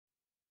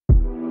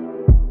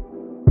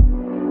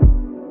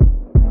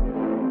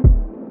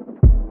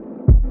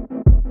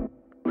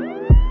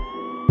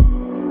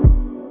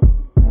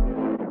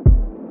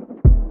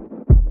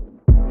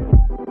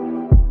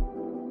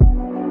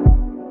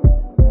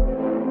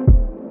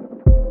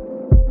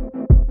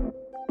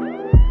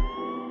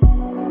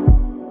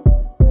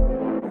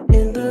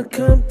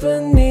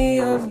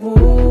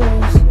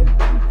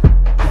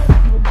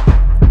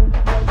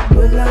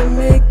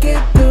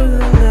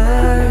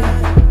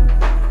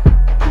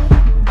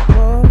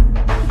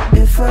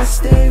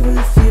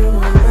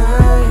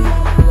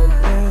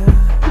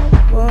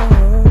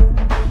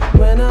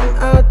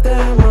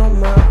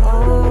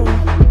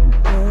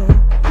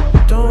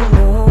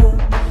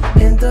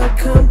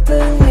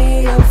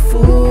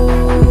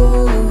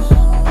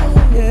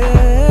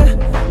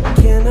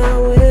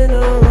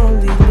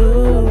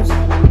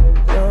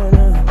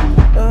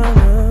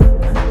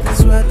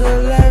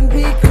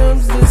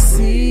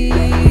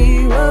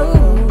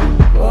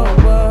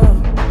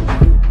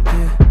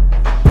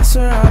that's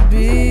where I'll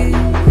be.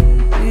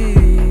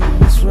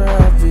 That's where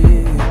I'll be.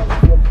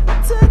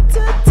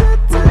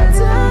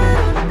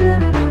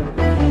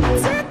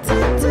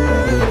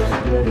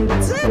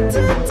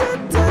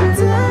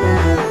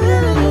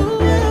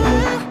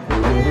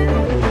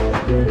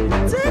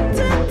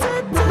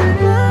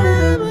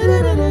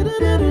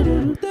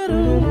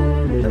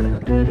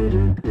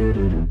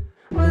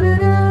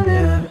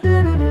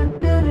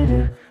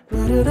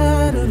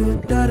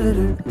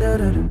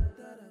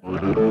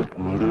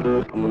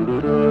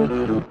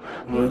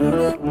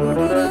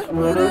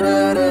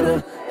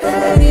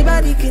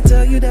 Anybody can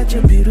tell you that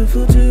you're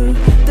beautiful too.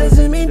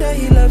 Doesn't mean that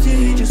he loves you,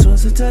 he just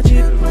wants to touch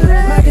you.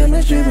 My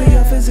chemistry with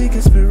your physique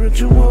is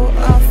spiritual.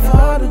 I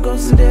fought the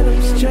ghost that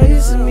was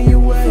chasing me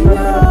away. From your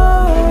heart.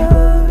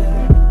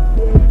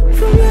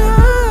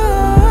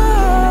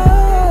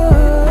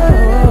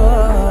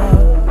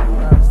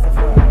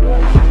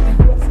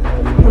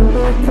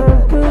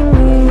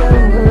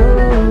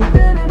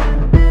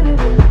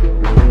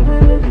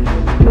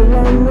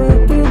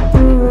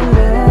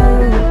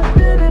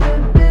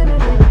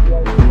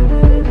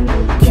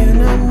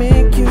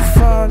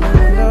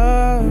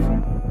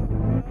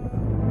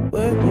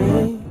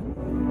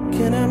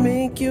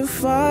 You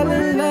fall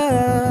in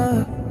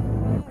love.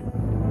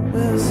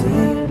 We'll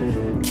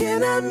see.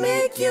 Can I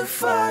make you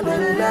fall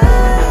in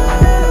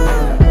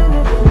love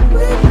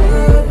with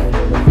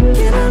me?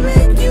 Can I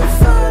make